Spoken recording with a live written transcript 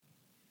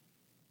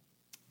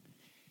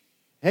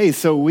Hey,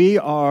 so we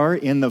are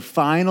in the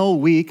final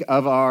week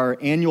of our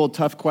annual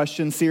Tough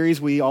Question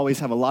series. We always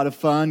have a lot of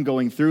fun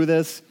going through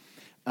this.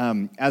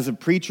 As a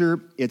preacher,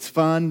 it's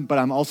fun, but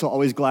I'm also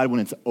always glad when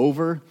it's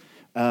over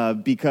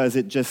because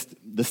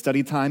the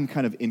study time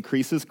kind of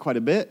increases quite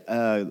a bit,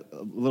 a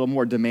little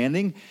more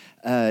demanding.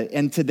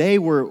 And today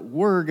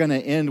we're going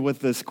to end with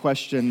this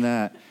question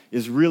that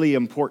is really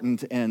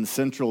important and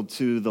central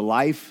to the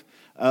life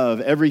of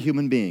every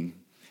human being.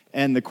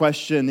 And the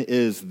question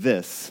is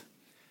this: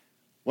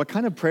 what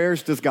kind of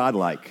prayers does God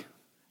like?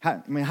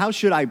 How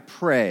should I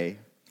pray?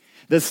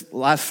 This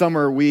last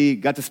summer, we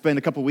got to spend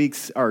a couple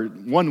weeks, or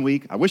 1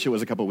 week, I wish it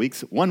was a couple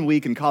weeks, 1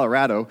 week in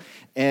Colorado.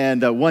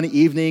 And one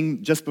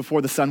evening, just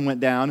before the sun went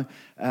down,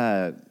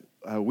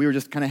 we were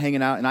just kind of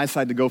hanging out, and I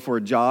decided to go for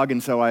a jog.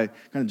 And so I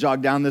kind of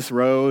jogged down this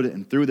road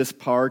and through this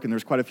park, and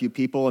there's quite a few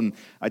people. And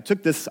I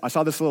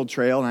saw this little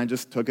trail, and I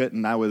just took it,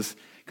 and I was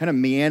kind of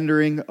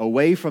meandering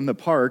away from the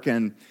park.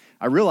 And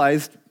I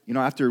realized,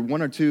 after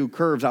one or two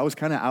curves, I was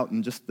kind of out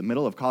in just the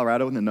middle of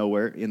Colorado in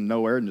nowhere,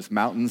 and just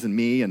mountains and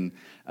me and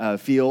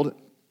field.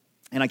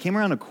 And I came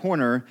around a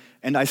corner,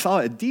 and I saw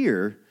a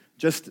deer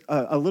just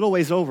a little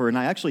ways over, and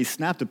I actually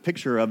snapped a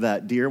picture of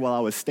that deer while I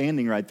was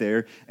standing right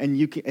there. And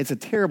it's a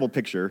terrible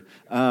picture.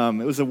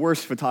 It was the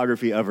worst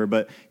photography ever,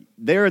 but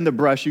there in the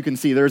brush, you can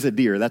see there's a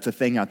deer. That's a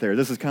thing out there.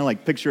 This is kind of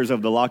like pictures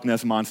of the Loch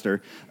Ness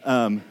Monster.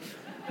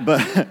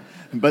 But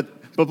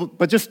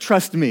just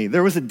trust me,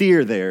 there was a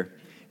deer there.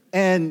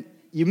 And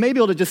you may be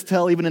able to just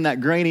tell, even in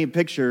that grainy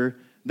picture,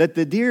 that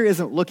the deer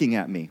isn't looking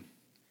at me.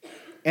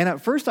 And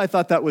at first I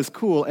thought that was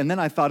cool, and then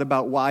I thought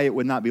about why it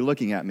would not be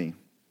looking at me.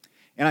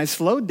 And I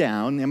slowed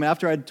down,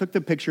 after I took the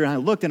picture and I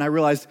looked, and I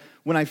realized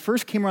when I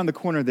first came around the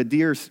corner, the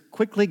deer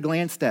quickly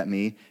glanced at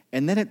me,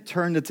 and then it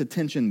turned its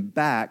attention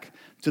back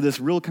to this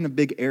real kind of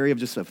big area of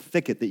just a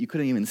thicket that you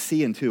couldn't even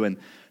see into. And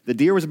the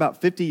deer was about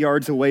 50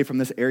 yards away from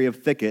this area of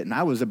thicket, and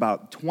I was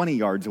about 20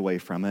 yards away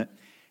from it.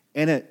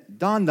 And it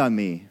dawned on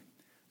me,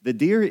 the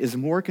deer is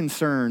more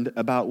concerned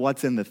about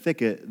what's in the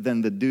thicket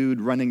than the dude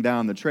running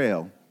down the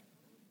trail.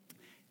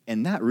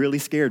 And that really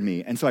scared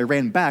me. And so I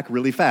ran back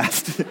really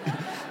fast.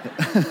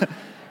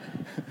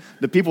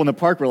 The people in the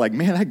park were like,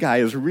 man, that guy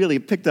has really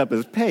picked up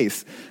his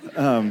pace.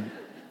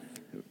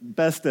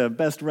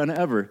 Best run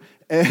ever.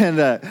 And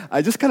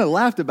I just kind of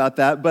laughed about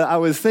that. But I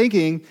was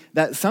thinking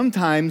that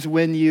sometimes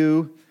when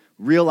you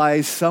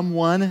realize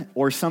someone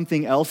or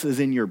something else is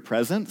in your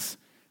presence,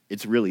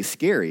 it's really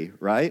scary,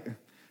 right?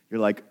 You're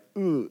like,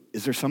 ooh,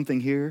 is there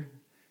something here?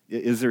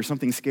 Is there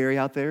something scary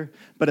out there?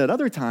 But at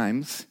other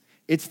times,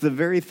 it's the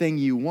very thing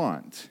you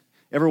want.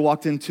 Ever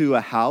walked into a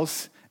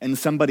house and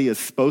somebody is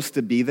supposed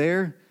to be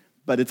there,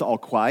 but it's all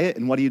quiet,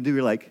 and what do?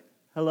 You're like,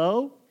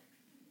 hello?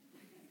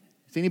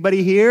 Is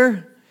anybody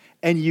here?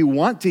 And you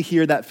want to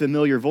hear that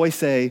familiar voice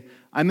say,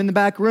 I'm in the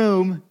back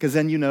room, because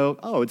then you know,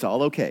 oh, it's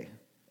all okay.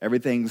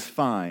 Everything's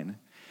fine.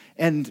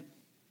 And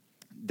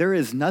there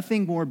is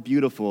nothing more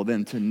beautiful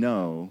than to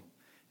know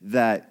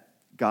that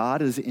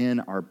God is in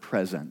our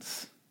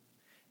presence,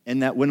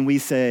 and that when we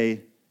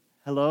say,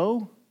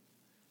 hello,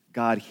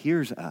 God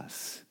hears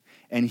us,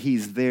 and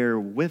he's there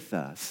with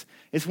us.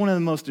 It's one of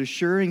the most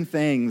assuring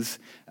things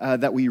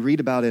that we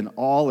read about in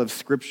all of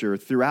Scripture.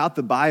 Throughout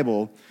the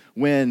Bible,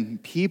 when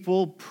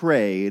people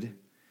prayed,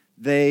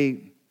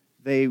 they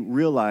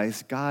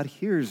realized, God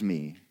hears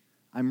me.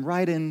 I'm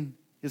right in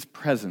his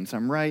presence.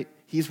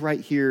 He's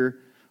right here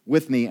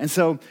with me. And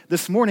so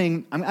this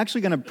morning, I'm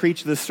actually going to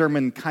preach this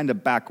sermon kind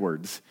of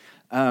backwards.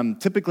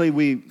 Typically,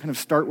 we kind of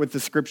start with the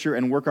Scripture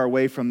and work our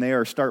way from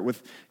there, or start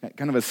with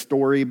kind of a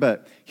story,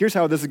 but here's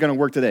how this is going to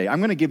work today. I'm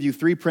going to give you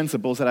 3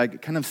 principles that I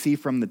kind of see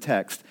from the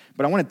text,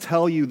 but I want to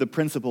tell you the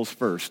principles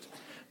first.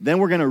 Then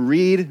we're going to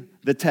read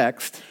the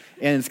text,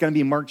 and it's going to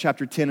be Mark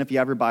chapter 10. If you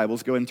have your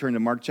Bibles, go ahead and turn to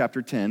Mark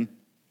chapter 10.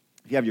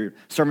 If you have your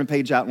sermon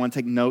page out and want to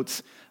take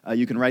notes,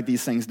 you can write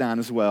these things down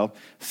as well.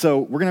 So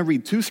we're going to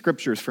read 2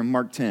 scriptures from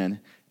Mark 10,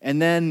 and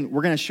then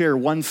we're going to share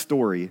one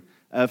story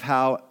of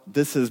how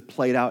this has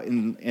played out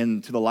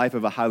into the life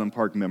of a Highland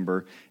Park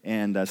member,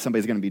 and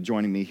somebody's going to be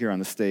joining me here on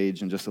the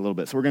stage in just a little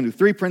bit. So we're going to do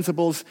 3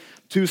 principles,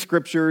 2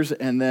 scriptures,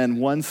 and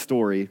then one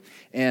story.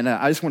 And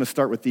I just want to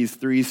start with these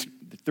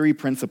three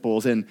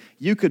principles. And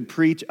you could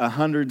preach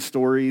 100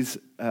 stories,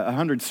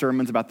 100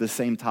 sermons about the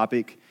same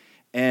topic,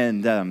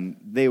 and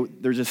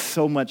there's just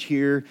so much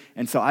here.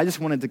 And so I just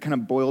wanted to kind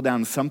of boil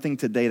down something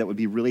today that would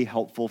be really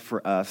helpful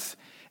for us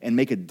and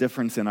make a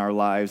difference in our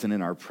lives and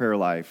in our prayer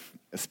life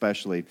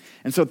especially.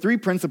 And so 3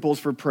 principles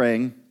for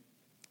praying.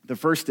 The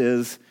first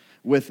is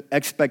with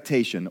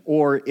expectation,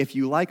 or if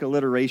you like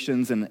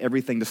alliterations and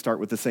everything to start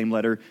with the same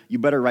letter, you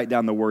better write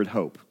down the word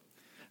hope.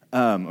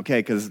 Okay,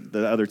 because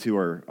the other 2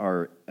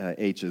 are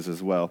H's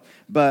as well.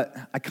 But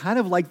I kind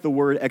of like the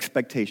word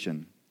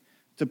expectation.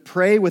 To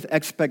pray with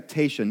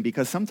expectation,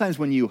 because sometimes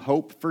when you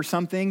hope for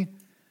something,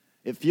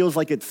 it feels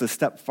like it's a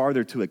step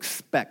farther to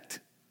expect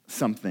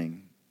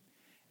something.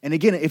 And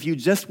again, if you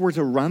just were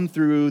to run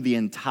through the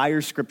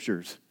entire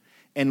Scriptures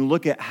and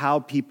look at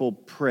how people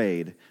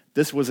prayed,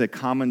 this was a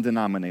common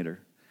denominator.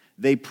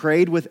 They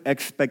prayed with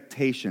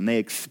expectation. They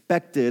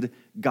expected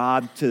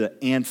God to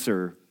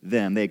answer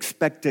them. They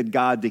expected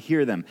God to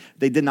hear them.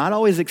 They did not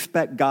always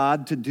expect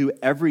God to do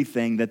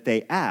everything that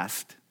they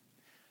asked,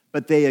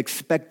 but they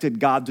expected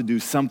God to do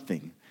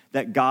something,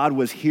 that God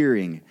was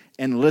hearing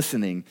and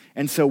listening.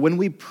 And so when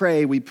we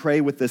pray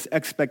with this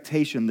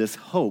expectation, this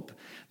hope,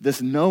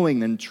 this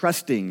knowing and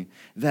trusting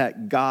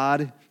that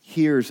God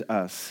hears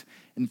us.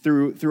 And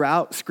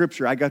throughout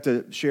Scripture, I got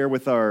to share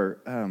with our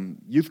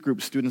youth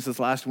group students this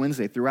last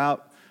Wednesday,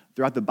 throughout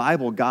the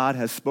Bible, God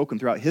has spoken.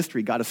 Throughout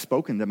history, God has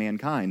spoken to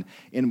mankind.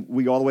 And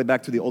we go all the way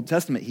back to the Old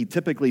Testament. He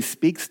typically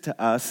speaks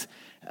to us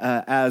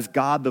as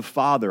God the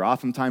Father,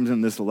 oftentimes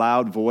in this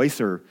loud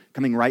voice or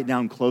coming right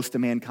down close to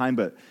mankind,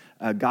 but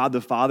God the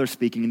Father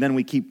speaking. And then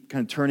we keep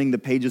kind of turning the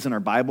pages in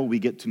our Bible. We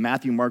get to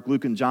Matthew, Mark,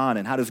 Luke, and John.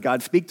 And how does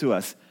God speak to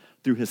us?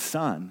 Through his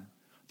Son,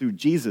 through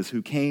Jesus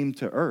who came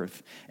to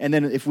earth. And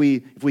then if we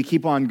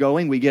keep on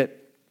going, we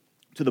get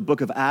to the book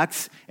of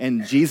Acts,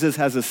 and Jesus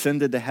has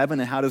ascended to heaven.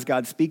 And how does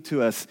God speak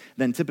to us?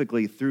 Then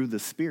typically through the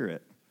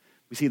Spirit.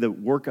 We see the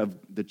work of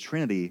the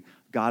Trinity,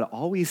 God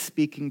always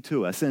speaking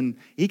to us. And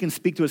he can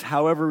speak to us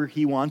however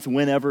he wants,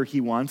 whenever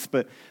he wants,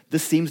 but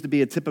this seems to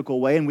be a typical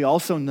way. And we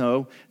also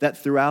know that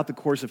throughout the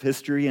course of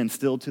history and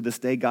still to this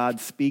day, God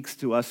speaks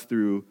to us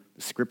through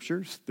the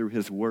Scriptures, through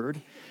his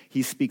word.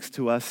 He speaks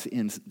to us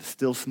in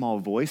still small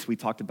voice. We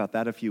talked about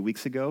that a few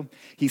weeks ago.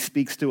 He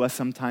speaks to us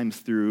sometimes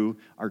through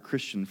our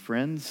Christian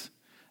friends,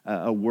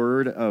 a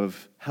word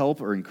of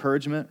help or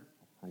encouragement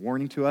or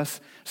warning to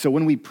us. So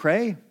when we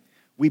pray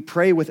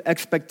with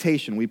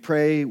expectation. We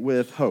pray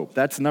with hope.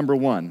 That's number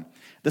one.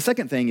 The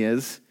second thing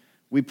is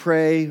we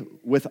pray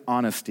with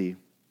honesty.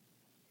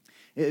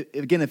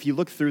 Again, if you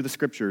look through the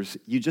Scriptures,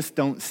 you just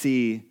don't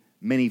see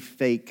many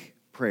fake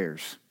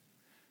prayers.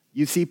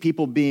 You see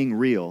people being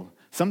real.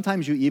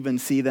 Sometimes you even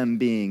see them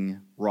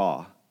being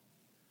raw,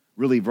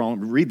 really wrong.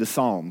 Read the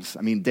Psalms.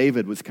 I mean,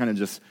 David was kind of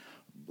just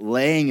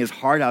laying his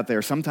heart out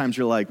there. Sometimes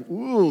you're like,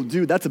 ooh,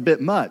 dude, that's a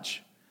bit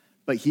much.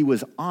 But he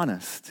was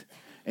honest,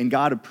 and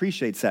God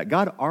appreciates that.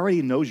 God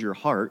already knows your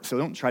heart, so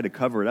don't try to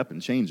cover it up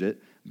and change it.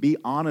 Be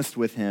honest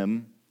with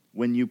him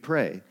when you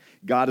pray.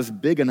 God is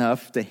big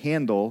enough to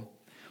handle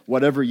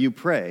whatever you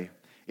pray.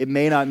 It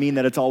may not mean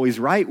that it's always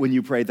right when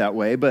you pray that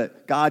way,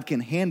 but God can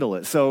handle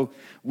it. So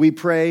we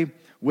pray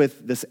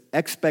with this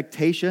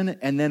expectation,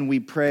 and then we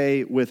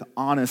pray with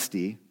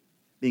honesty,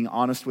 being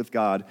honest with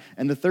God.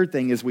 And the third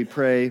thing is we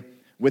pray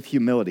with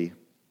humility.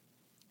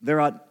 There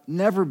ought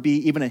never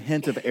be even a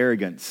hint of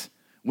arrogance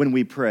when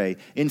we pray.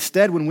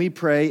 Instead, when we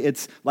pray,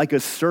 it's like a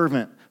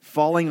servant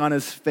falling on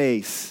his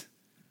face,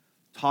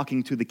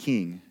 talking to the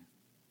king.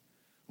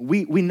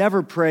 We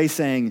never pray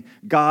saying,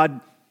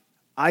 God,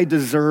 I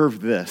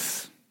deserve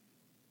this.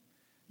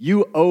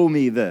 You owe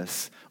me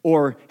this.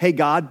 Or, hey,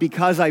 God,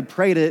 because I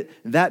prayed it,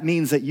 that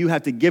means that you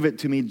have to give it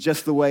to me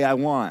just the way I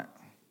want.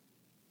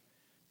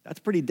 That's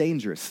pretty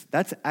dangerous.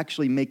 That's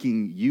actually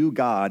making you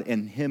God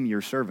and him your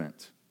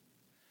servant.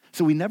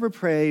 So we never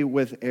pray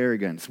with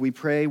arrogance. We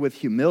pray with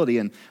humility.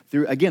 And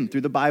through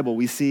the Bible,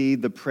 we see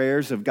the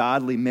prayers of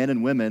godly men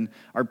and women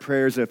are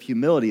prayers of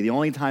humility. The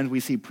only times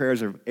we see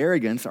prayers of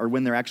arrogance are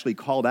when they're actually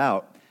called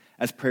out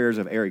as prayers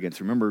of arrogance.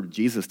 Remember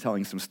Jesus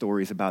telling some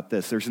stories about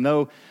this. There's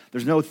no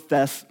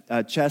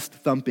chest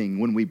thumping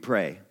when we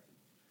pray,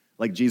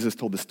 like Jesus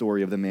told the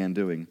story of the man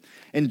doing.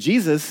 And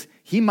Jesus,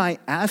 he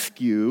might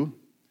ask you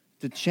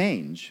to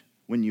change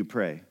when you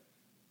pray.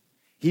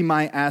 He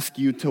might ask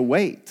you to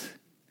wait.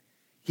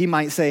 He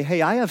might say,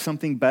 hey, I have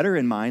something better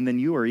in mind than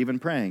you are even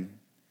praying.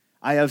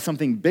 I have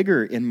something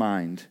bigger in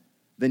mind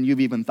than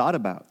you've even thought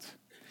about.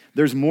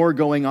 There's more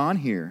going on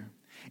here.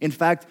 In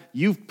fact,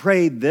 you've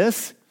prayed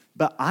this,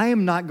 but I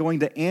am not going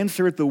to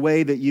answer it the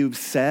way that you've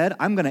said.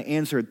 I'm going to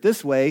answer it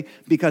this way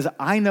because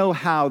I know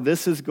how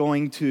this is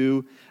going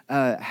to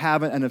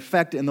have an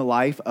effect in the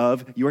life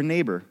of your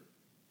neighbor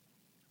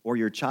or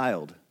your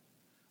child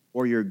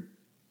or your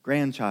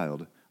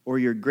grandchild or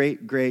your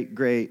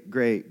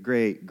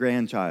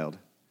great-great-great-great-great-grandchild.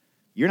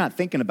 You're not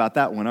thinking about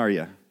that one, are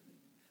you?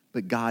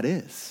 But God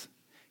is.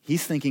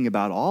 He's thinking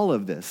about all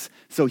of this.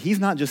 So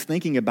he's not just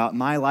thinking about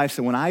my life.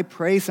 So when I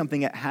pray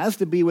something, it has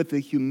to be with the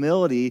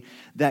humility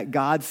that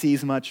God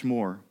sees much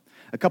more.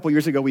 A couple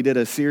years ago, we did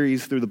a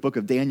series through the book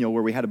of Daniel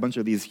where we had a bunch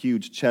of these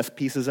huge chess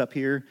pieces up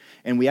here,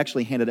 and we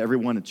actually handed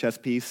everyone a chess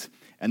piece,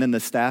 and then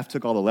the staff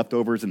took all the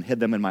leftovers and hid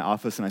them in my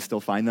office, and I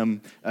still find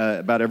them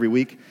about every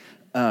week.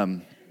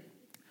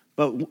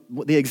 But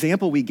the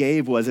example we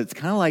gave was it's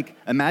kind of like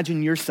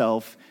imagine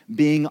yourself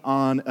being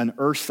on an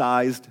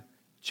Earth-sized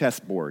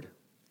chessboard,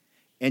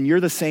 and you're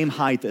the same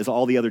height as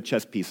all the other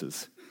chess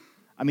pieces.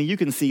 I mean, you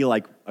can see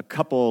like a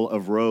couple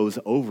of rows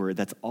over.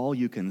 That's all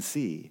you can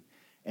see.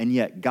 And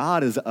yet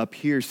God is up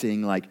here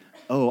seeing like,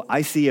 oh,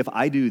 I see if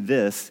I do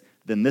this,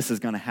 then this is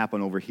going to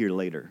happen over here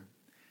later.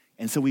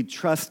 And so we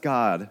trust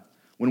God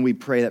when we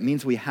pray. That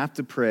means we have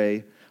to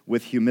pray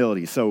with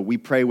humility. So we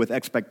pray with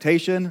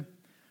expectation,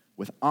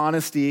 with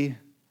honesty,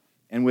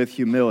 and with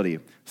humility.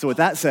 So with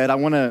that said, I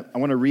want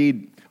to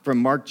read from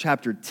Mark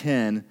chapter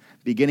 10,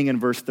 beginning in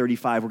verse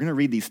 35. We're going to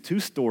read these two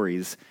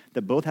stories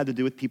that both had to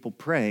do with people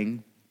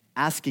praying,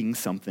 asking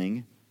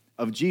something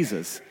of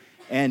Jesus.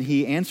 And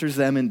he answers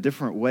them in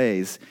different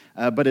ways,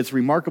 but it's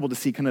remarkable to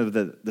see kind of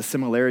the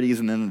similarities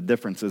and then the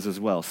differences as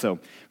well. So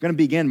we're going to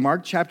begin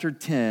Mark chapter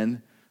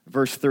 10,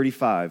 verse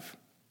 35.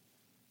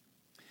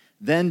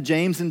 Then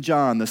James and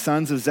John, the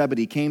sons of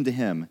Zebedee, came to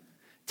him.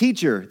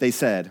 "Teacher," they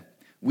said,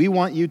 "we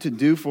want you to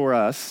do for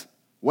us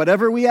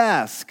whatever we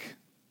ask."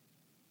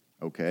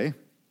 "Okay.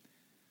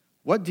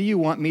 What do you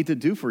want me to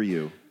do for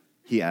you?"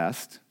 he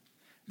asked.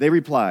 They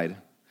replied,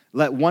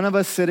 "Let one of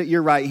us sit at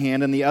your right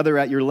hand and the other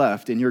at your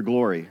left in your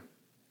glory."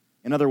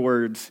 In other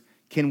words,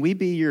 can we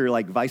be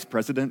your vice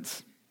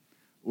presidents?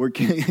 Or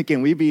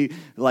can we be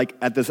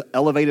at this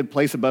elevated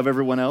place above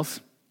everyone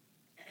else?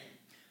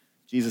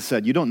 Jesus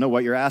said, "You don't know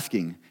what you're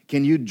asking.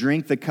 Can you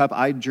drink the cup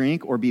I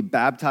drink or be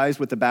baptized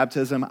with the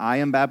baptism I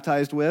am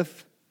baptized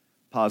with?"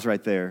 Pause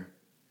right there.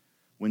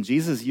 When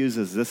Jesus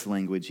uses this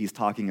language, he's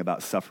talking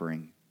about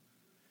suffering.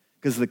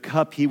 Because the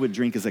cup he would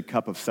drink is a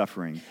cup of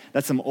suffering.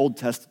 That's some Old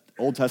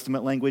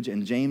Testament language,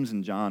 and James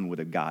and John would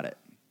have got it.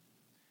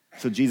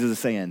 So Jesus is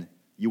saying,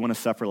 you want to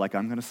suffer like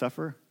I'm going to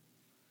suffer?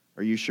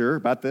 Are you sure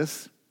about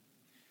this?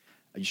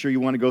 Are you sure you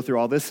want to go through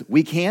all this?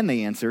 "We can,"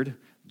 they answered.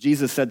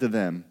 Jesus said to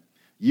them,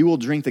 "You will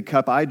drink the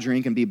cup I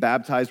drink and be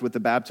baptized with the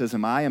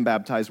baptism I am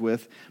baptized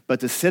with, but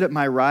to sit at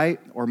my right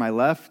or my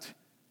left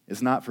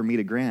is not for me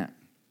to grant.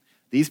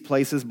 These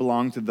places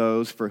belong to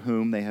those for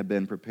whom they have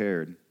been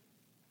prepared."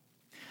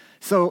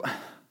 So,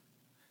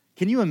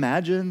 can you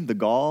imagine the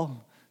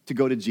gall to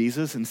go to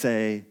Jesus and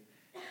say,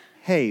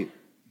 "Hey,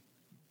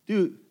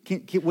 dude,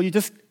 will you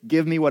just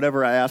give me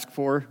whatever I ask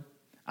for?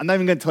 I'm not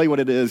even going to tell you what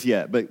it is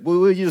yet, but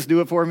will you just do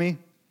it for me?"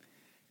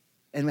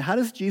 And how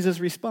does Jesus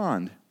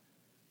respond?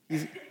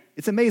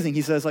 It's amazing.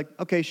 He says,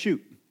 "Okay,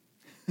 shoot.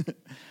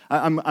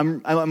 I'm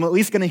at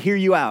least going to hear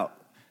you out.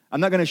 I'm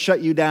not going to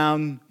shut you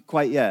down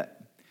quite yet.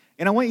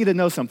 And I want you to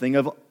know something.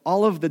 Of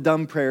all of the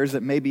dumb prayers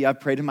that maybe I've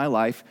prayed in my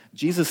life,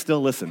 Jesus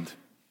still listened."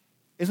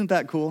 Isn't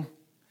that cool?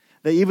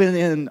 That even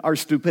in our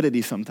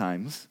stupidity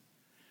sometimes,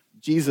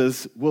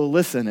 Jesus will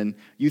listen. And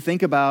you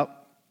think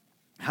about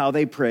how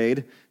they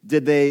prayed.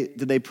 Did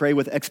they pray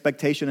with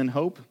expectation and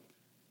hope?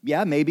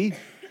 Yeah, maybe.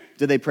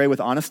 Did they pray with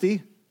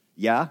honesty?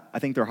 Yeah, I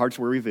think their hearts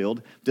were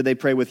revealed. Did they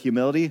pray with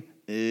humility?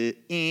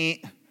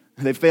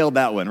 They failed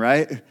that one,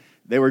 right?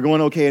 They were going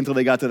okay until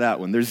they got to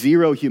that one. There's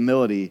zero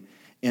humility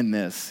in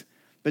this.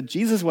 But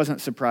Jesus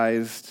wasn't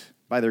surprised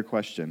by their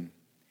question.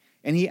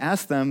 And he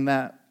asked them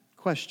that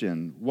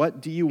question, "What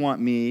do you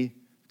want me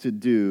to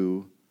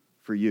do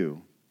for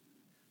you?"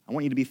 I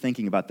want you to be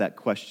thinking about that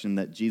question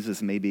that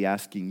Jesus may be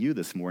asking you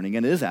this morning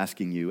and is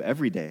asking you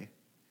every day.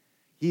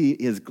 He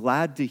is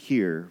glad to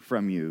hear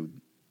from you.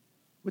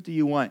 What do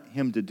you want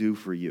him to do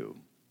for you?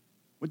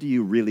 What do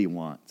you really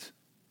want?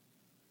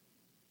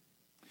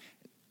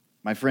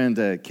 My friend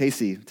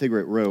Casey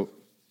Tigritt wrote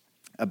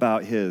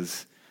about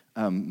his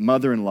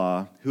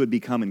mother-in-law who had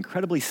become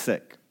incredibly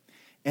sick.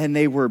 And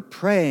they were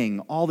praying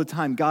all the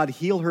time, "God,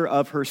 heal her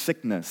of her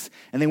sickness."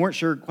 And they weren't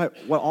sure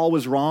quite what all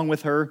was wrong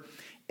with her.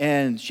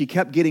 And she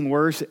kept getting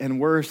worse and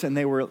worse. And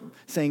they were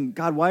saying,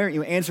 "God, why aren't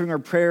you answering our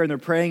prayer?" And they're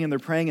praying and they're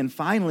praying. And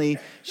finally,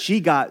 she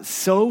got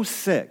so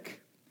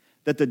sick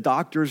that the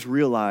doctors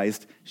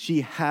realized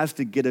she has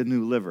to get a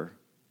new liver.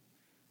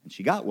 And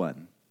she got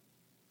one.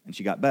 And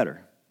she got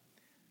better.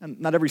 And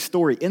not every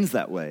story ends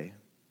that way.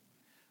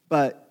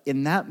 But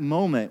in that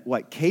moment,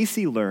 what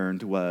Casey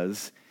learned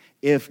was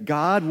if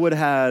God would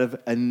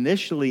have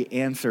initially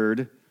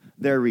answered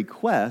their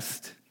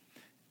request,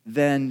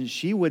 then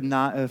she would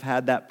not have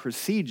had that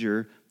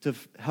procedure to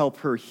help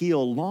her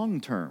heal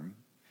long term.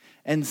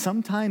 And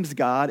sometimes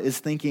God is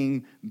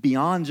thinking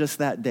beyond just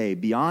that day,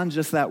 beyond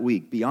just that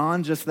week,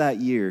 beyond just that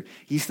year.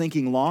 He's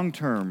thinking long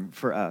term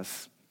for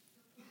us.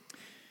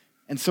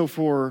 And so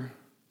for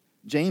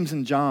James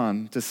and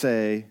John to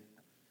say,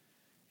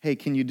 "Hey,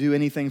 can you do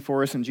anything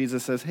for us?" And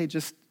Jesus says, "Hey,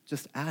 just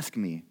ask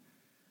me."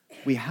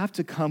 We have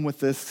to come with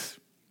this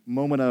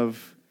moment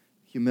of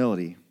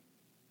humility.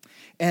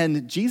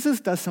 And Jesus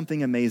does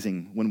something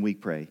amazing when we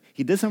pray.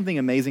 He did something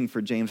amazing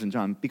for James and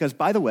John. Because,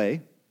 by the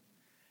way,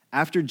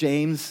 after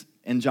James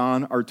and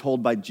John are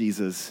told by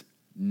Jesus,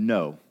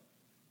 "No,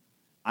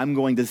 I'm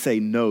going to say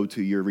no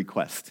to your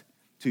request,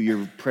 to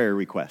your prayer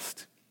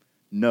request.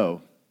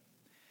 No."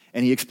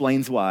 And he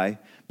explains why.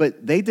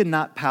 But they did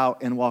not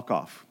pout and walk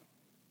off.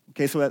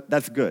 Okay, so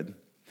that's good.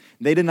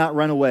 They did not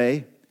run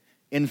away.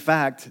 In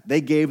fact, they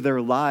gave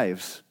their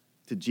lives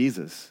to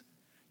Jesus.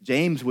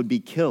 James would be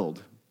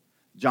killed.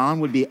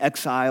 John would be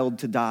exiled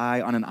to die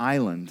on an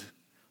island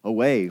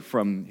away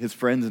from his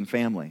friends and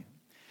family.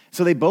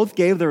 So they both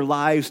gave their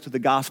lives to the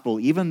gospel,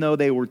 even though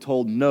they were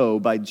told no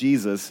by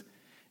Jesus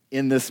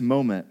in this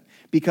moment.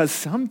 Because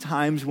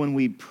sometimes when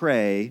we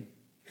pray,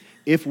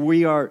 if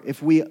we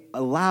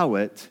allow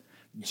it,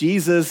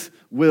 Jesus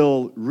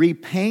will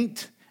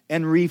repaint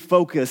and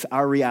refocus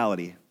our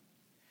reality.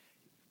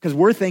 Because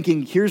we're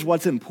thinking, here's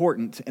what's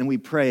important, and we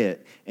pray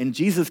it. And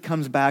Jesus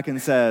comes back and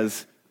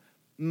says,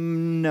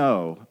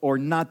 "No," or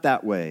 "not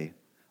that way,"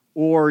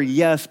 or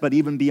yes, but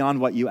even beyond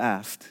what you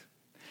asked.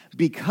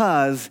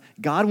 Because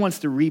God wants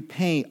to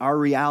repaint our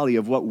reality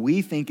of what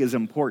we think is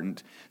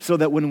important so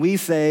that when we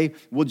say,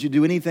 would you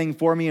do anything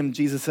for me? And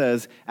Jesus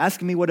says,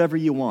 ask me whatever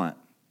you want.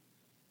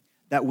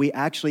 That we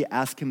actually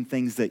ask him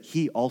things that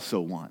he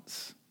also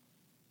wants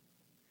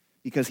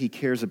because he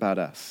cares about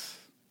us.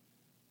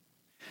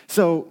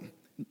 So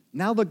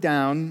now look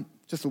down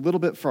just a little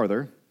bit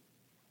further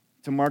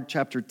to Mark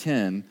chapter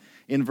 10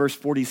 in verse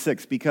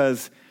 46,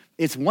 because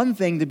it's one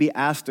thing to be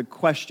asked a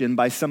question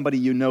by somebody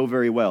you know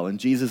very well, and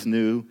Jesus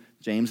knew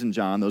James and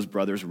John, those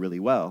brothers, really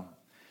well.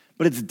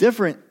 But it's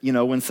different,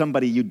 when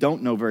somebody you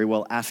don't know very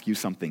well asks you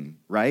something,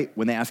 right?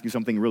 When they ask you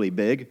something really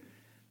big,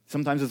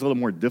 sometimes it's a little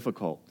more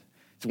difficult.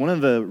 It's one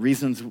of the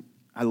reasons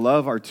I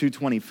love our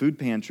 220 food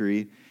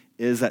pantry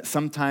is that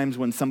sometimes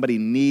when somebody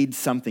needs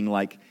something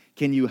like,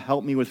 can you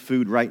help me with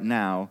food right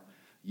now?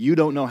 You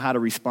don't know how to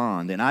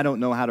respond, and I don't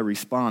know how to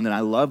respond. And I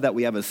love that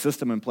we have a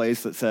system in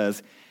place that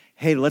says,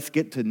 hey, let's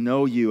get to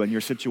know you and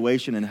your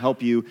situation and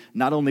help you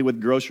not only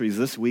with groceries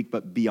this week,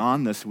 but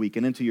beyond this week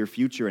and into your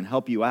future and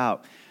help you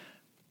out.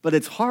 But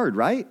it's hard,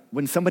 right?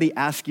 When somebody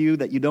asks you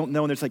that you don't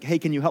know and it's like, hey,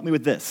 can you help me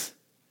with this?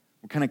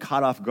 We're kind of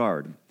caught off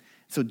guard.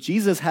 So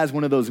Jesus has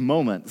one of those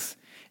moments,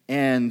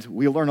 and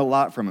we learn a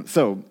lot from it.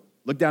 So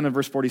look down in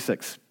verse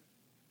 46.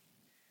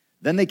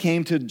 Then they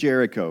came to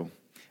Jericho.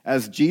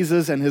 As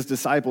Jesus and his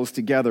disciples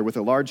together with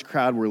a large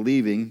crowd were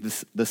leaving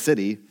the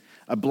city,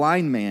 a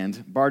blind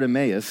man,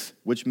 Bartimaeus,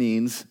 which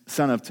means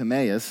son of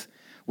Timaeus,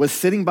 was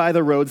sitting by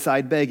the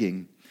roadside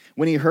begging.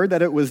 When he heard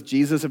that it was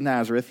Jesus of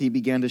Nazareth, he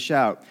began to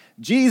shout,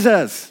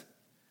 Jesus,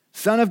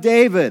 son of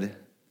David,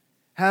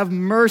 have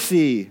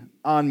mercy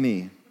on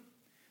me.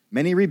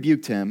 Many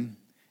rebuked him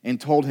and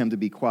told him to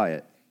be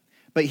quiet.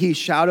 But he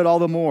shouted all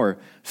the more,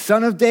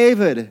 Son of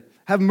David,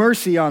 have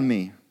mercy on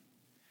me.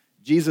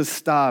 Jesus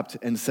stopped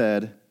and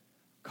said,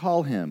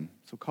 call him.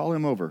 So call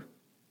him over.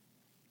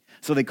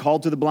 So they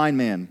called to the blind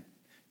man,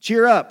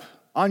 cheer up,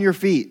 on your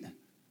feet.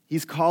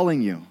 He's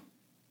calling you.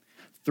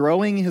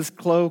 Throwing his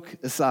cloak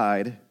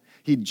aside,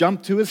 he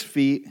jumped to his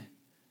feet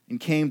and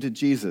came to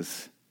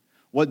Jesus.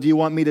 What do you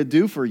want me to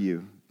do for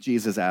you?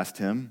 Jesus asked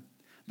him.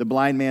 The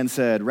blind man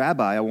said,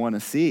 Rabbi, I want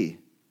to see.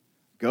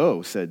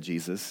 Go, said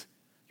Jesus.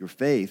 Your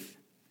faith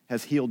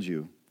has healed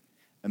you.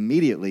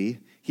 Immediately,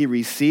 he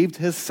received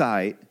his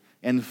sight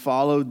and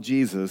followed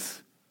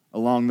Jesus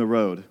along the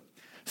road.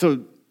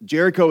 So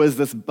Jericho is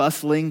this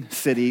bustling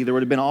city. There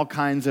would have been all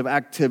kinds of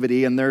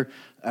activity, and they're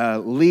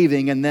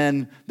leaving. And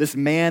then this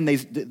man,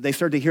 they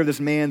start to hear this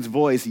man's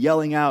voice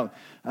yelling out,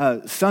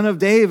 Son of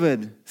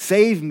David,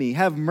 save me,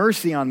 have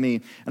mercy on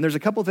me. And there's a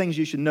couple things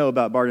you should know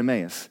about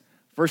Bartimaeus.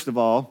 First of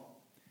all,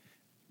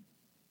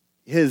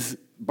 his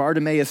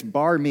Bartimaeus,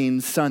 bar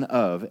means son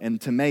of, and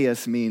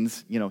Timaeus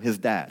means, his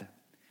dad.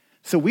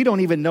 So we don't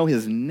even know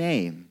his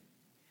name.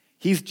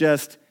 He's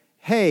just,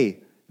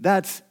 hey,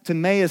 that's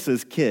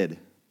Timaeus' kid.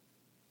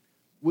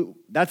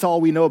 That's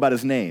all we know about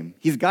his name.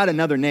 He's got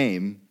another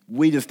name.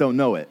 We just don't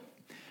know it.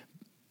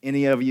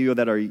 Any of you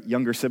that are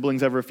younger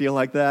siblings ever feel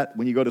like that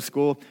when you go to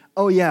school?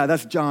 Oh, yeah,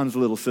 that's John's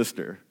little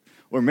sister.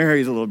 Or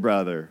Mary's little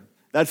brother.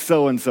 That's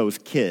so-and-so's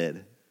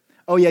kid.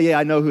 Oh, yeah,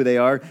 I know who they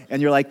are.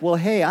 And you're like, well,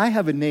 hey, I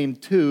have a name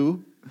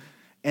too.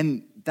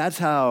 And that's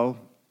how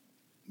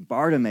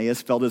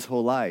Bartimaeus felt his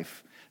whole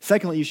life.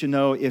 Secondly, you should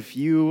know if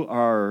you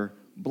are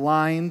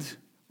blind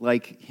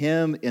like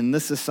him in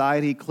this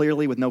society,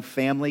 clearly with no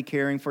family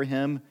caring for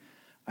him,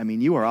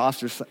 you are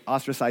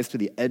ostracized to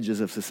the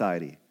edges of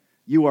society.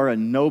 You are a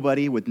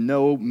nobody with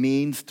no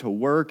means to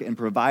work and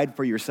provide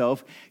for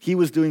yourself. He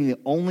was doing the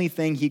only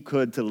thing he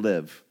could to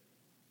live,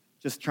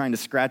 just trying to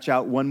scratch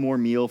out one more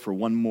meal for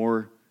one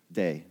more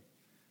day,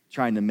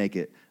 trying to make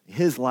it.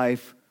 His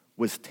life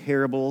was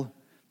terrible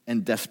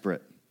and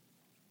desperate.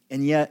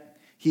 And yet,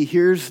 he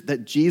hears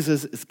that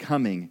Jesus is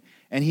coming,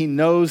 and he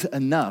knows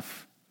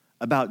enough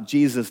about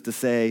Jesus to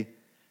say,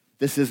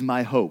 this is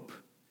my hope,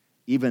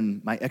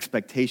 even my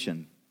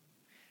expectation.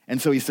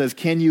 And so he says,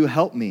 can you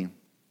help me?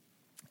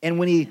 And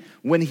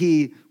when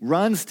he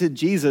runs to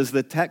Jesus,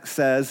 the text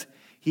says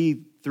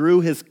he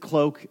threw his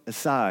cloak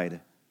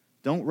aside.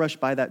 Don't rush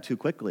by that too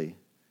quickly.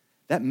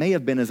 That may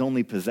have been his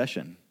only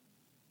possession.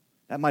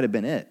 That might have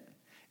been it.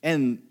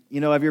 And,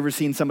 have you ever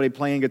seen somebody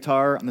playing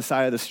guitar on the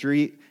side of the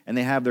street and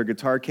they have their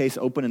guitar case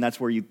open and that's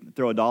where you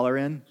throw a dollar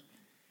in?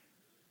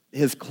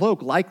 His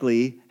cloak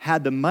likely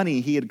had the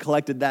money he had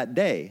collected that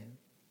day.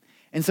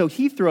 And so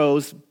he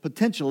throws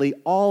potentially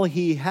all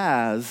he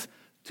has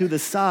to the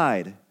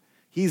side.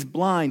 He's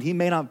blind. He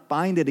may not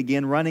find it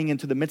again running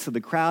into the midst of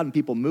the crowd and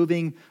people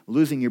moving,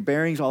 losing your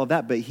bearings, all of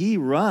that. But he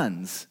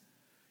runs,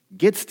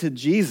 gets to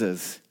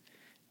Jesus,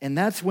 and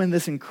that's when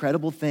this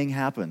incredible thing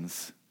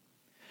happens.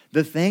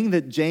 The thing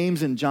that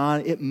James and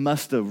John, it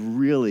must have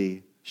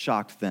really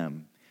shocked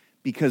them.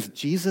 Because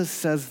Jesus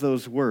says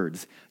those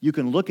words. You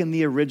can look in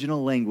the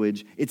original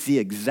language. It's the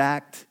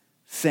exact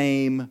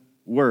same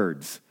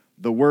words.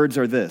 The words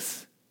are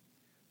this.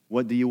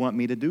 What do you want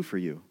me to do for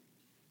you?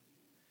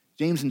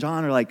 James and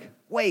John are like,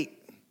 wait,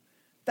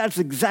 that's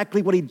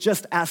exactly what he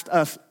just asked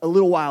us a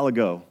little while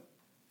ago.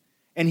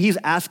 And he's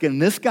asking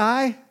this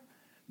guy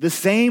the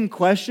same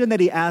question that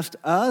he asked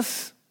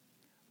us.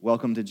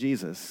 Welcome to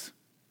Jesus.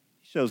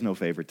 He shows no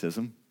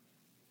favoritism.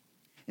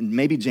 And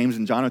maybe James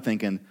and John are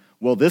thinking,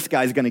 well, this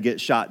guy's going to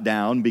get shot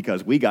down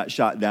because we got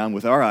shot down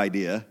with our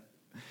idea.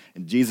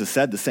 And Jesus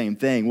said the same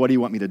thing. What do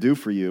you want me to do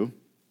for you?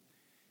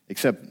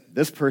 Except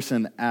this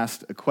person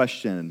asked a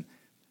question.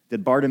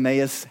 Did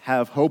Bartimaeus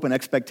have hope and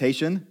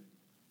expectation?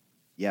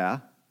 Yeah.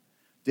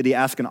 Did he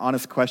ask an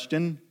honest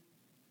question?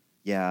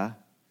 Yeah.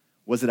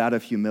 Was it out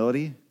of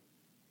humility?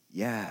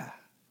 Yeah.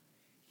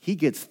 He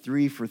gets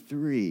 3 for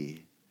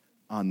 3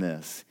 on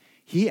this.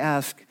 He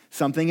asked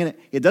something, and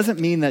it doesn't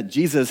mean that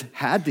Jesus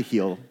had to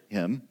heal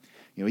him.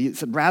 He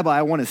said, Rabbi,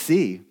 I want to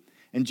see.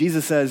 And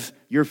Jesus says,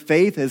 your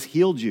faith has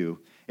healed you.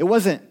 It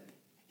wasn't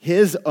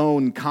his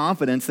own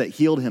confidence that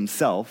healed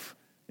himself.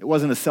 It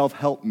wasn't a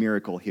self-help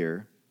miracle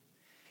here.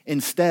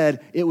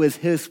 Instead, it was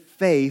his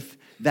faith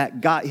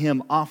that got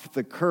him off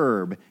the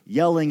curb,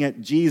 yelling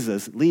at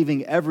Jesus,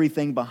 leaving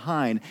everything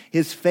behind.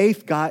 His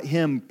faith got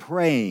him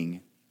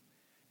praying,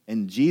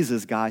 and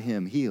Jesus got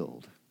him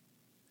healed.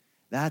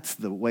 That's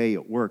the way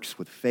it works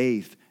with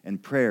faith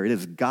and prayer. It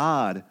is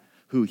God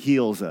who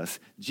heals us,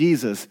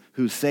 Jesus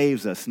who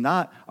saves us,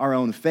 not our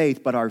own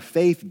faith, but our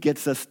faith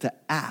gets us to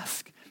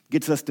ask,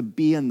 gets us to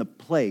be in the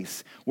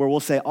place where we'll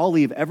say, I'll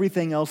leave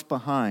everything else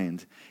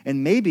behind.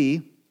 And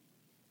maybe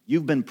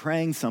you've been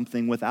praying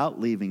something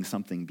without leaving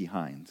something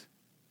behind.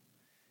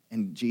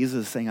 And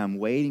Jesus is saying, I'm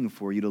waiting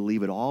for you to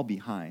leave it all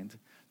behind,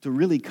 to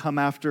really come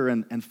after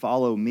and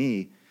follow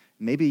me.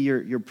 Maybe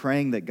you're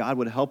praying that God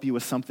would help you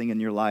with something in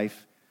your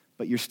life,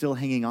 but you're still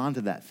hanging on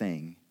to that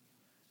thing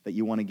that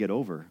you want to get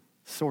over,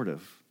 sort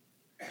of.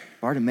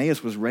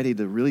 Bartimaeus was ready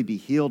to really be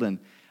healed, and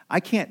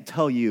I can't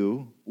tell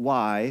you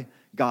why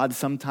God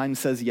sometimes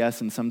says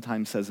yes and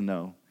sometimes says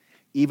no,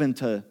 even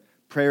to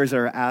prayers that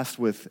are asked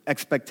with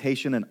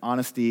expectation and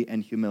honesty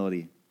and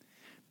humility.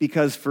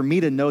 Because for me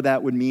to know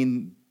that would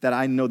mean that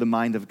I know the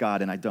mind of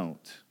God, and I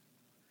don't.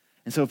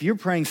 And so if you're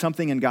praying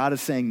something and God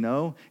is saying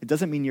no, it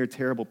doesn't mean you're a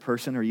terrible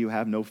person or you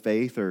have no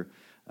faith or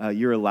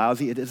you're a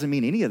lousy. It doesn't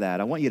mean any of that.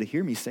 I want you to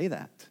hear me say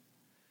that.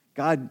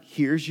 God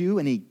hears you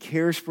and he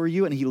cares for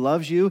you and he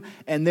loves you,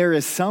 and there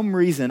is some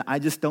reason, I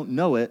just don't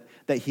know it,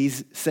 that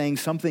he's saying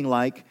something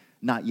like,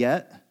 not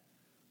yet,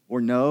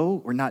 or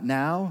no, or not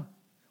now,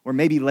 or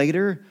maybe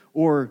later,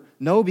 or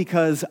no,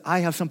 because I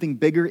have something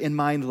bigger in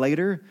mind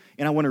later,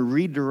 and I want to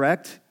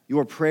redirect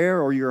your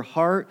prayer or your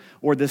heart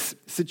or this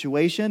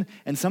situation.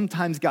 And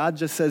sometimes God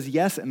just says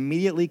yes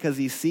immediately because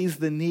he sees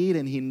the need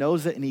and he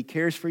knows it and he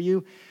cares for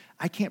you.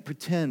 I can't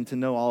pretend to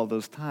know all of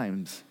those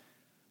times,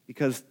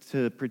 because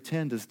to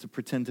pretend is to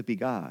pretend to be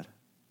God.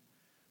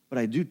 But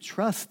I do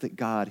trust that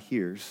God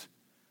hears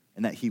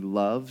and that he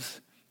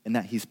loves and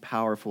that he's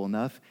powerful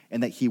enough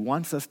and that he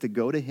wants us to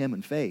go to him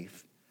in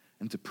faith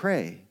and to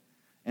pray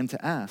and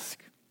to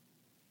ask.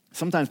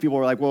 Sometimes people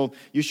are like, well,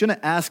 you shouldn't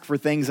ask for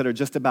things that are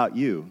just about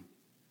you.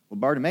 Well,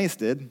 Bartimaeus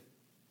did.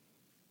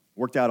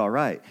 Worked out all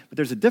right. But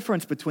there's a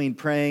difference between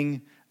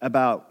praying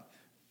about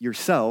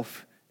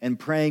yourself and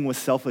praying with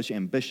selfish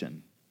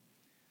ambition.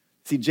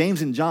 See,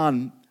 James and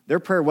John, their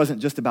prayer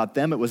wasn't just about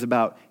them. It was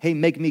about, hey,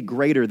 make me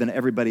greater than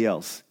everybody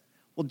else.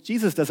 Well,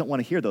 Jesus doesn't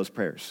want to hear those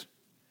prayers,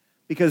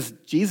 because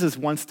Jesus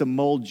wants to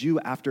mold you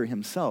after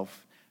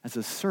himself as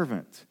a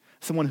servant,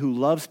 someone who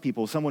loves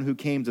people, someone who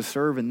came to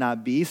serve and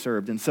not be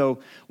served. And so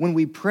when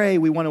we pray,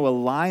 we want to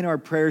align our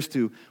prayers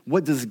to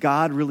what does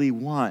God really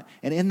want.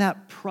 And in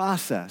that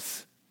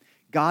process,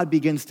 God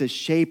begins to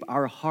shape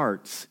our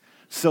hearts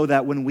so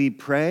that when we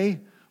pray,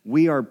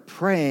 we are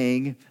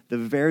praying the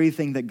very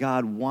thing that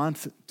God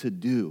wants to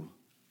do.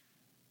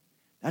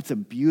 That's a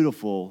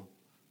beautiful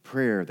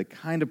prayer, the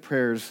kind of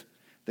prayers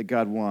that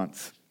God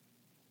wants.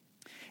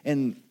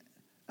 And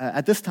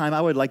at this time, I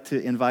would like to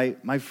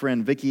invite my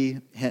friend Vicki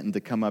Hinton to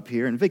come up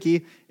here. And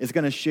Vicki is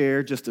going to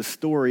share just a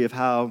story of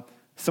how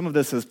some of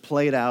this has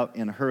played out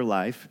in her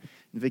life.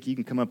 And Vicki, you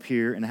can come up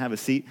here and have a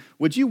seat.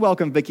 Would you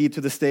welcome Vicki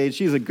to the stage?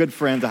 She's a good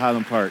friend to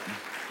Highland Park.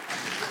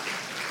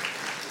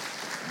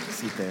 Have a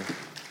seat there.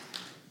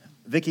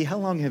 Vicki, how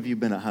long have you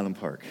been at Highland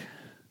Park?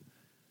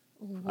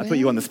 Well, I put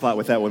you on the spot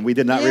with that one. We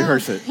did not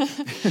rehearse it.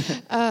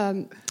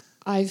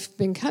 I've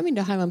been coming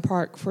to Highland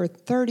Park for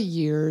 30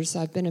 years.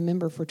 I've been a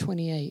member for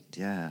 28.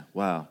 Yeah,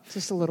 wow.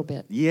 Just a little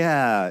bit.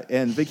 Yeah,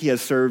 and Vicki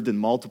has served in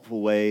multiple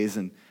ways,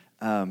 and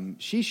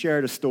she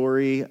shared a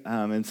story,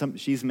 and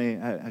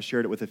has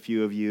shared it with a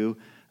few of you,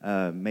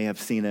 may have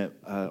seen it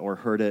or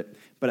heard it,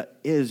 but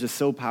it is just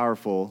so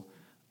powerful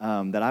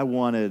that I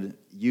wanted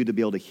you to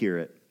be able to hear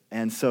it.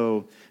 And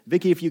so,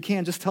 Vicki, if you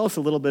can, just tell us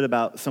a little bit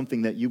about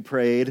something that you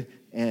prayed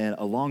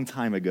a long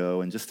time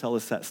ago, and just tell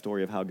us that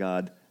story of how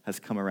God has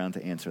come around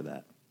to answer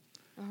that.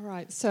 All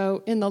right.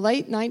 So in the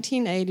late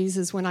 1980s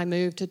is when I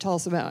moved to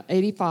Tulsa, about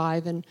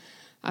 85, and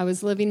I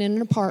was living in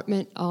an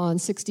apartment on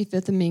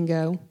 65th and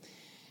Mingo,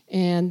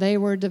 and they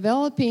were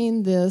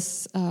developing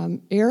this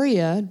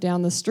area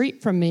down the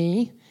street from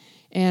me,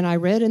 And I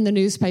read in the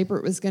newspaper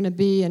it was going to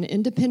be an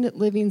independent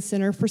living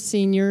center for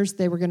seniors.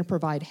 They were going to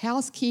provide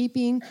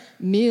housekeeping,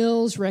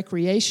 meals,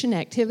 recreation,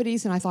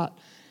 activities. And I thought,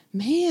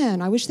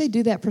 man, I wish they'd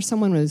do that for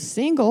someone who's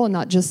single and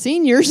not just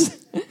seniors.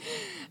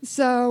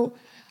 So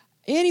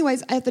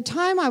anyways, at the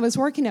time I was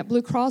working at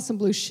Blue Cross and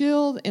Blue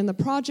Shield, and the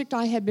project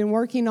I had been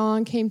working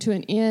on came to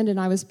an end, and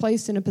I was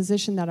placed in a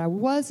position that I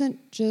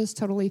wasn't just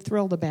totally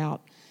thrilled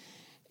about.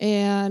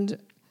 And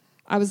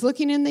I was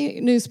looking in the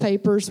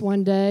newspapers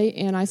one day,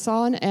 and I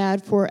saw an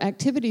ad for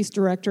activities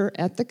director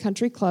at the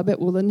country club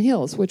at Woodland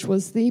Hills, which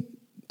was the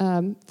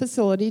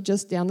facility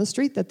just down the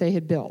street that they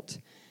had built.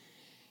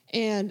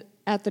 And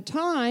at the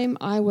time,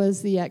 I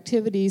was the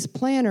activities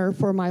planner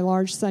for my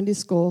large Sunday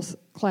school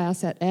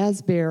class at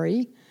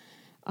Asbury.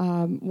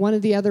 One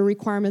of the other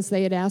requirements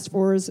they had asked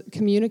for is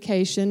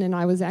communication, and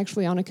I was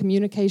actually on a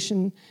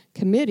communication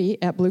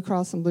committee at Blue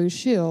Cross and Blue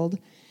Shield,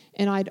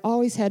 and I'd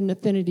always had an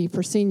affinity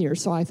for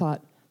seniors, so I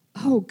thought,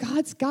 oh,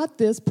 God's got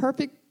this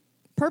perfect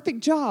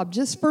job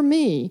just for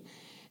me.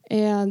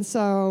 And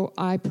so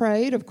I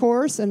prayed, of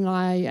course, and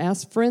I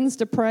asked friends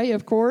to pray,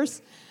 of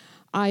course.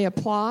 I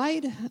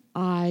applied.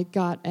 I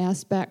got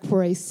asked back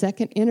for a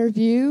second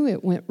interview.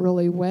 It went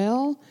really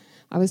well.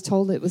 I was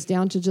told it was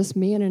down to just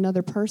me and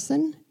another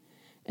person.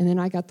 And then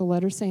I got the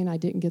letter saying I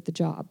didn't get the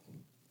job.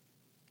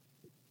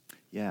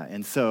 Yeah,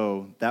 and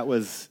so that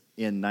was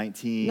in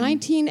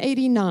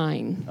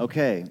 1989.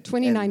 Okay.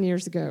 29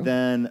 years ago.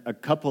 Then a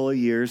couple of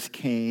years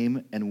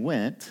came and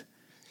went.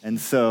 And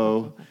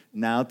so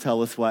now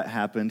tell us what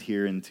happened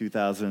here in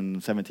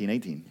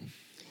 2017-18.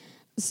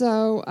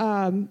 So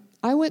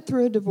I went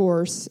through a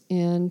divorce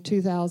in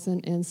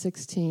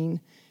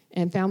 2016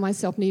 and found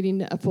myself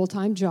needing a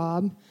full-time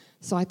job.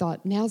 So I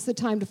thought, now's the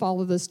time to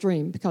follow this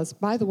dream. Because,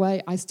 by the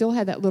way, I still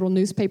had that little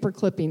newspaper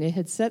clipping. It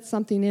had set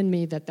something in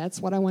me that that's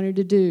what I wanted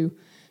to do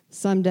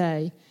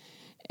someday.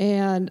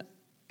 And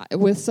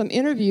with some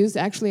interviews,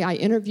 actually, I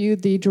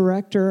interviewed the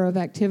director of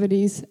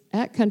activities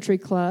at Country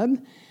Club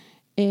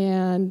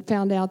and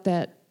found out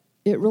that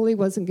it really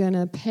wasn't going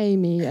to pay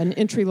me, an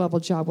entry-level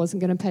job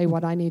wasn't going to pay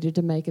what I needed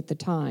to make at the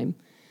time.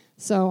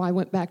 So I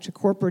went back to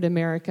corporate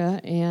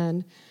America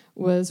and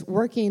was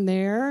working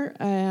there,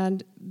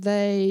 and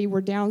they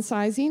were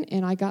downsizing,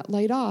 and I got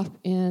laid off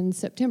in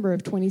September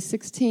of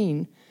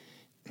 2016.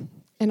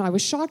 And I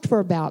was shocked for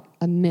about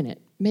a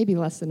minute, maybe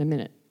less than a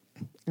minute.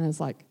 And I was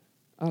like,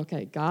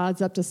 okay,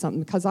 God's up to something,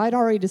 because I'd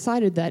already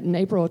decided that in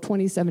April of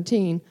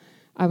 2017,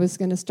 I was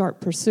going to start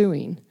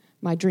pursuing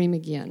my dream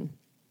again.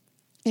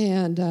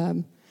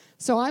 And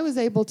so I was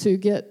able to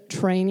get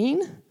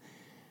training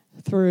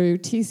through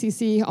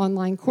TCC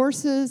online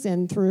courses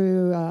and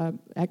through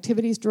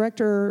activities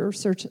director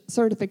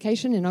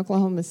certification in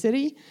Oklahoma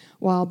City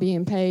while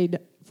being paid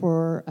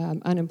for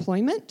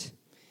unemployment.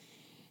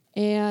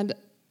 And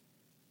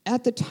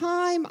at the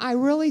time, I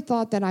really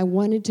thought that I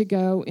wanted to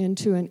go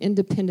into an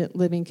independent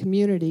living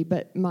community,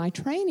 but my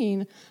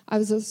training, I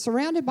was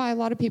surrounded by a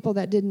lot of people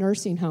that did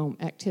nursing home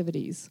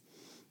activities.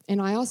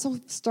 And I also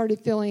started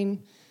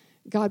feeling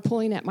God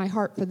pulling at my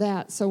heart for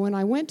that. So when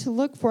I went to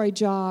look for a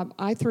job,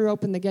 I threw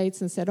open the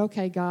gates and said,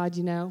 okay, God,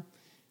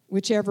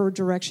 whichever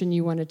direction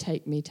you want to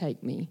take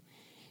me.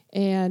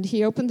 And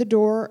he opened the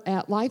door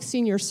at Life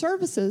Senior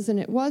Services, and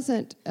it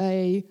wasn't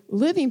a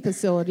living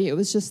facility, it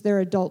was just their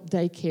adult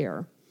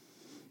daycare.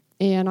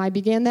 And I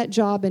began that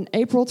job in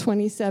April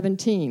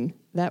 2017.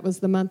 That was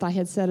the month I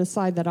had set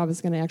aside that I was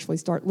going to actually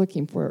start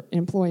looking for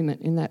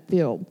employment in that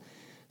field.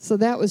 So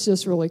that was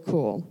just really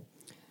cool.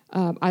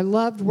 I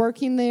loved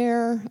working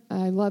there.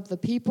 I loved the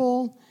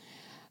people.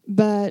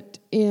 But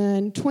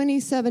in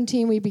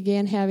 2017, we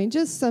began having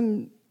just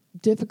some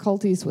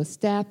difficulties with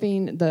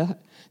staffing. The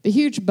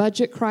huge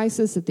budget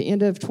crisis at the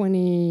end of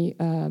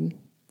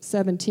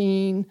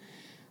 2017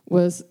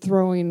 was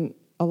throwing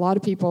a lot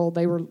of people.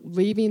 They were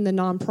leaving the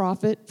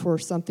nonprofit for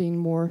something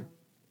more,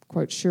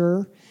 quote,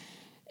 sure.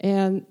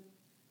 And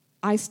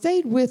I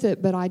stayed with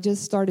it, but I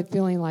just started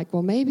feeling like,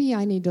 well, maybe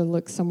I need to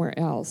look somewhere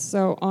else.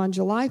 So on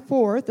July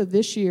 4th of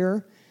this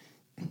year,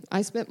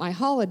 I spent my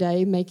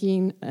holiday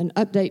making an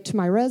update to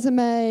my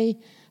resume,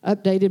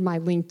 updated my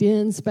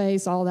LinkedIn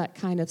space, all that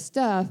kind of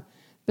stuff,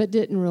 but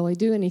didn't really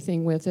do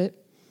anything with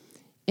it.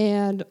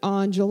 And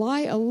on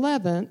July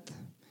 11th,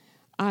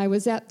 I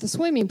was at the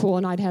swimming pool,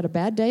 and I'd had a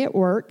bad day at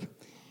work,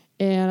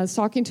 and I was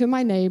talking to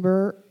my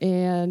neighbor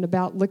and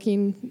about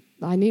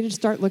I needed to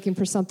start looking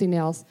for something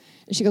else.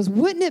 And she goes,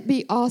 wouldn't it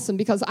be awesome?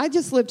 Because I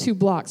just lived 2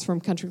 blocks from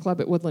Country Club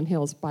at Woodland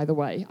Hills, by the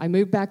way. I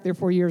moved back there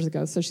 4 years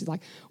ago. So she's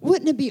like,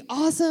 wouldn't it be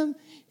awesome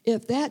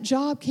if that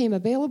job came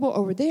available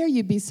over there?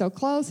 You'd be so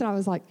close. And I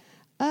was like,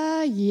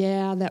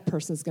 yeah, that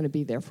person's going to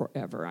be there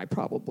forever. I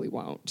probably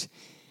won't.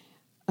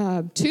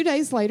 2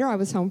 days later, I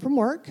was home from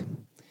work.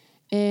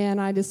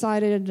 And I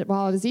decided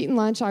while I was eating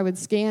lunch, I would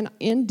scan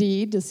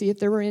Indeed to see if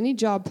there were any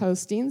job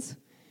postings.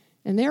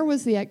 And there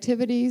was the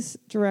activities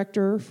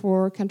director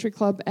for Country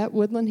Club at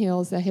Woodland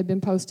Hills that had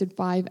been posted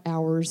 5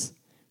 hours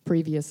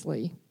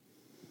previously.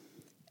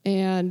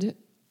 And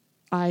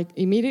I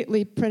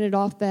immediately printed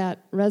off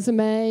that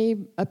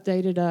resume,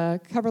 updated a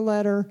cover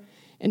letter,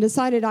 and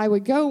decided I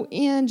would go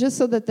in just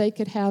so that they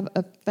could have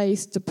a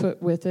face to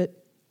put with it.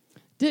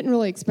 Didn't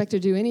really expect to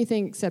do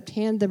anything except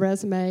hand the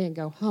resume and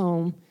go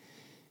home.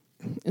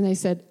 And they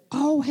said,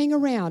 "Oh, hang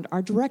around.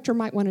 Our director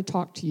might want to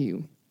talk to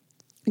you.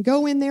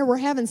 Go in there. We're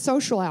having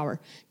social hour.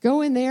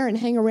 Go in there and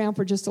hang around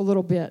for just a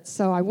little bit."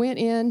 So I went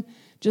in,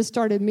 just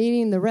started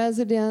meeting the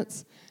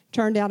residents.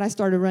 Turned out I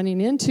started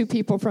running into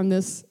people from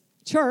this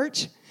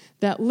church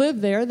that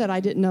lived there that I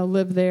didn't know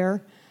lived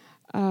there.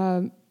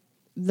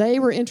 They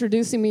were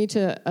introducing me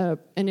to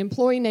an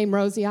employee named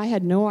Rosie. I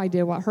had no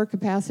idea what her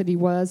capacity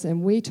was,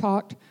 and we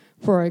talked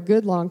for a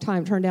good long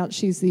time. Turned out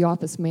she's the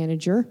office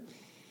manager.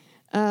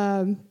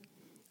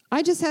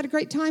 I just had a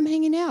great time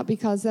hanging out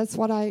because that's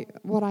what I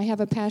have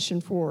a passion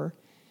for.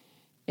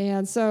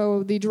 And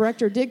so the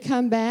director did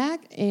come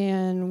back,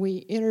 and we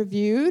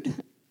interviewed.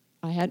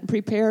 I hadn't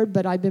prepared,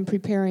 but I've been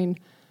preparing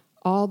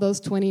all those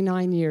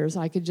 29 years.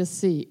 I could just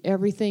see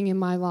everything in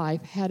my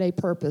life had a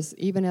purpose,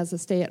 even as a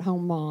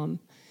stay-at-home mom.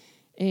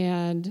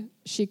 And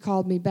she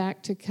called me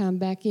back to come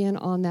back in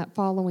on that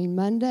following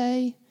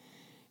Monday,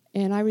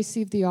 and I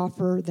received the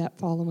offer that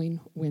following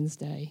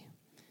Wednesday.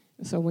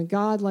 So when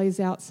God lays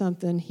out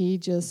something, he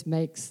just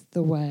makes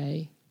the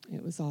way.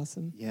 It was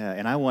awesome. Yeah,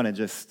 and I want to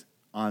just,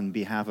 on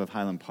behalf of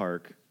Highland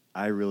Park,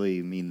 I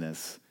really mean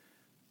this.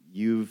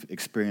 You've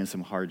experienced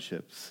some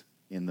hardships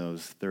in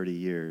those 30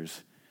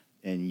 years,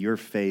 and your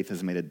faith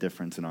has made a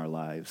difference in our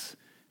lives.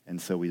 And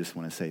so we just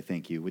want to say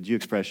thank you. Would you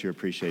express your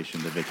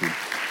appreciation to Vicki?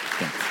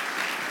 Thanks.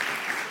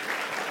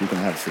 You can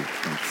have a seat.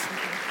 Thanks.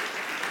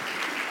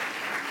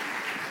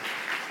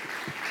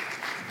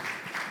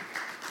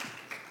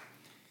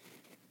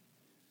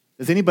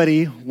 Does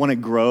anybody want to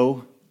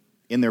grow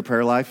in their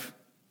prayer life?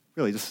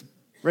 Really, just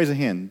raise a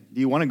hand. Do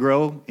you want to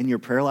grow in your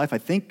prayer life? I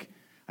think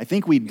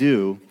we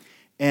do.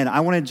 And I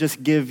want to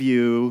just give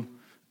you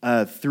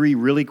 3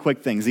 really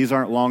quick things. These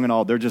aren't long at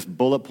all. They're just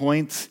bullet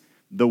points.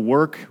 The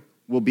work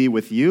will be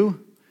with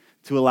you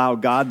to allow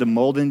God to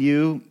mold in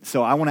you.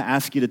 So I want to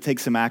ask you to take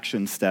some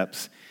action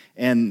steps.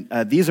 And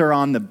these are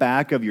on the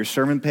back of your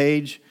sermon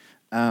page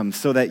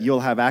so that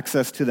you'll have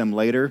access to them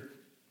later.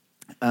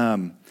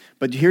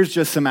 But here's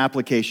just some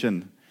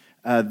application.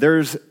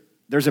 There's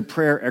a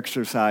prayer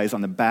exercise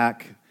on the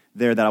back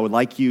there that I would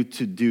like you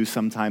to do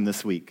sometime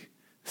this week.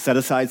 Set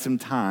aside some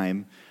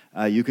time.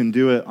 You can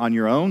do it on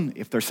your own.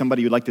 If there's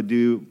somebody you'd like to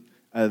do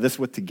this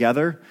with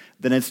together,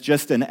 then it's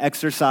just an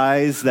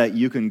exercise that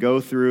you can go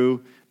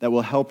through that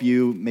will help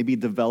you maybe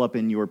develop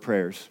in your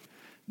prayers.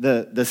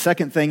 The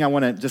second thing I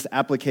want to just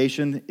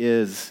application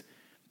is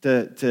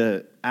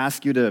to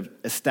ask you to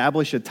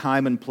establish a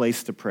time and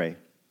place to pray.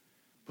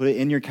 Put it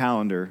in your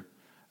calendar.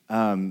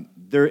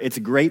 It's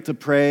great to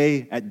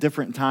pray at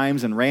different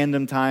times and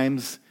random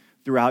times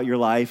throughout your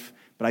life,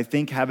 but I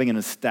think having an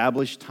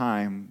established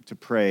time to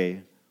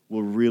pray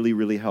will really,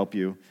 really help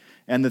you.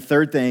 And the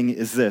third thing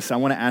is this. I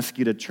want to ask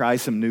you to try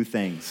some new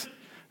things.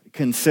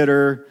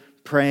 Consider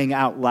praying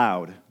out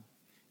loud.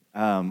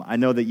 I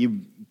know that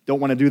you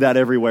don't want to do that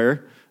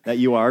everywhere that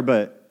you are,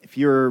 but if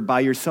you're by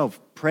yourself,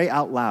 pray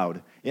out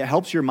loud. It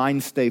helps your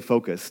mind stay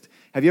focused.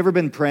 Have you ever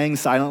been praying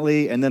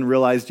silently and then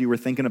realized you were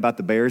thinking about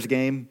the Bears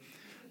game?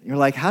 You're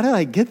like, how did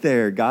I get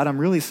there, God? I'm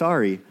really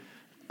sorry.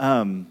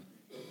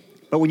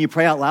 But when you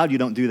pray out loud, you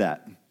don't do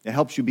that. It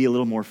helps you be a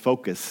little more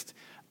focused.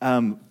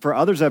 For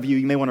others of you,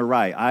 you may want to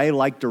write. I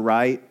like to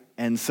write,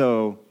 and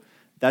so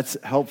that's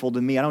helpful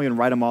to me. I don't even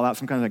write them all out.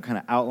 Sometimes I kind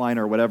of outline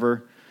or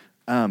whatever.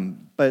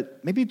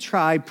 But maybe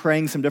try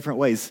praying some different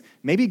ways.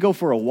 Maybe go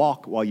for a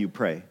walk while you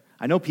pray.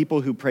 I know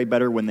people who pray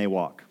better when they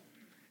walk.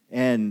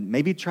 And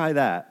maybe try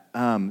that.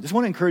 Just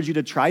want to encourage you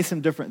to try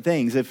some different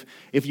things. If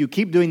you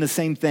keep doing the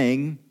same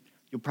thing,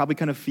 you'll probably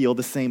kind of feel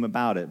the same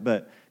about it.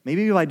 But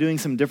maybe by doing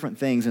some different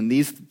things, and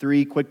these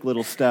 3 quick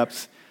little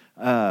steps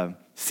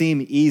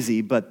seem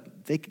easy,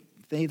 but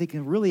they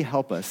can really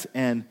help us.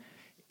 And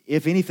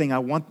if anything, I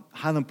want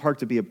Highland Park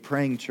to be a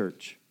praying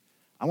church.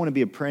 I want to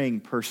be a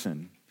praying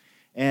person.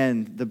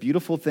 And the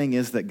beautiful thing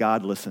is that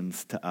God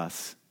listens to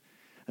us.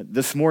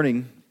 This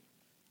morning,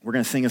 we're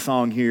going to sing a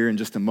song here in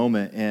just a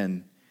moment,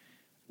 and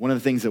one of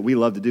the things that we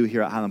love to do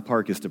here at Highland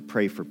Park is to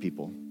pray for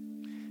people.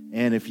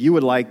 And if you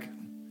would like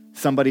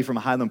somebody from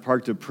Highland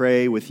Park to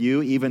pray with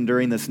you, even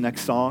during this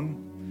next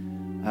song,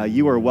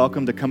 you are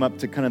welcome to come up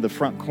to kind of the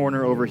front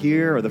corner over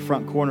here or the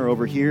front corner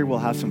over here. We'll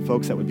have some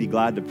folks that would be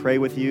glad to pray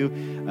with you.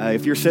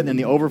 If you're sitting in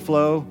the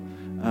overflow,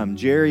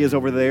 Jerry is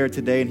over there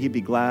today, and he'd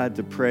be glad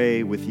to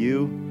pray with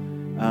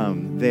you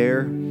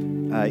there.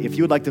 If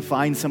you would like to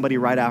find somebody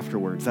right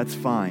afterwards, that's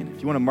fine.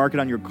 If you want to mark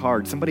it on your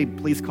card, somebody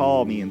please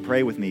call me and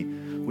pray with me.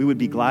 We would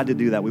be glad to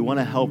do that. We want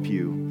to help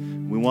you.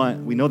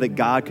 We know that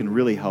God can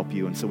really help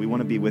you, and so we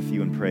want to be with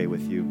you and pray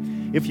with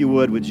you. If you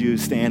would you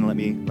stand? Let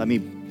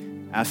me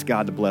ask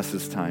God to bless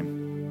this time.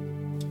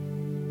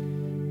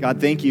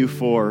 God, thank you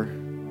for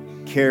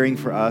caring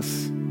for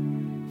us,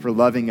 for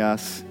loving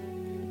us.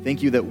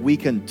 Thank you that we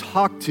can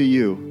talk to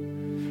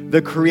you,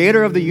 the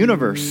creator of the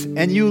universe,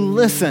 and you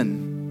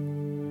listen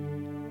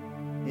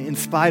in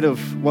spite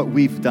of what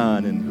we've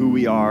done and who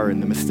we are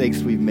and the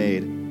mistakes we've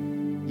made.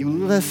 You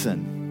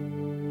listen.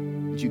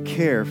 that you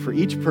care for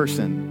each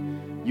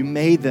person. You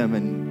made them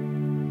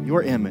in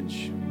your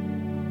image.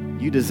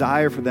 You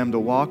desire for them to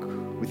walk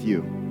with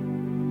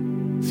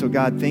you. So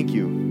God, thank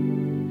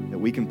you that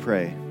we can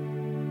pray.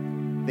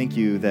 Thank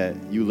you that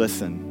you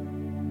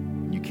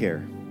listen, you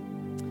care.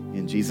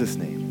 In Jesus'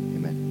 name.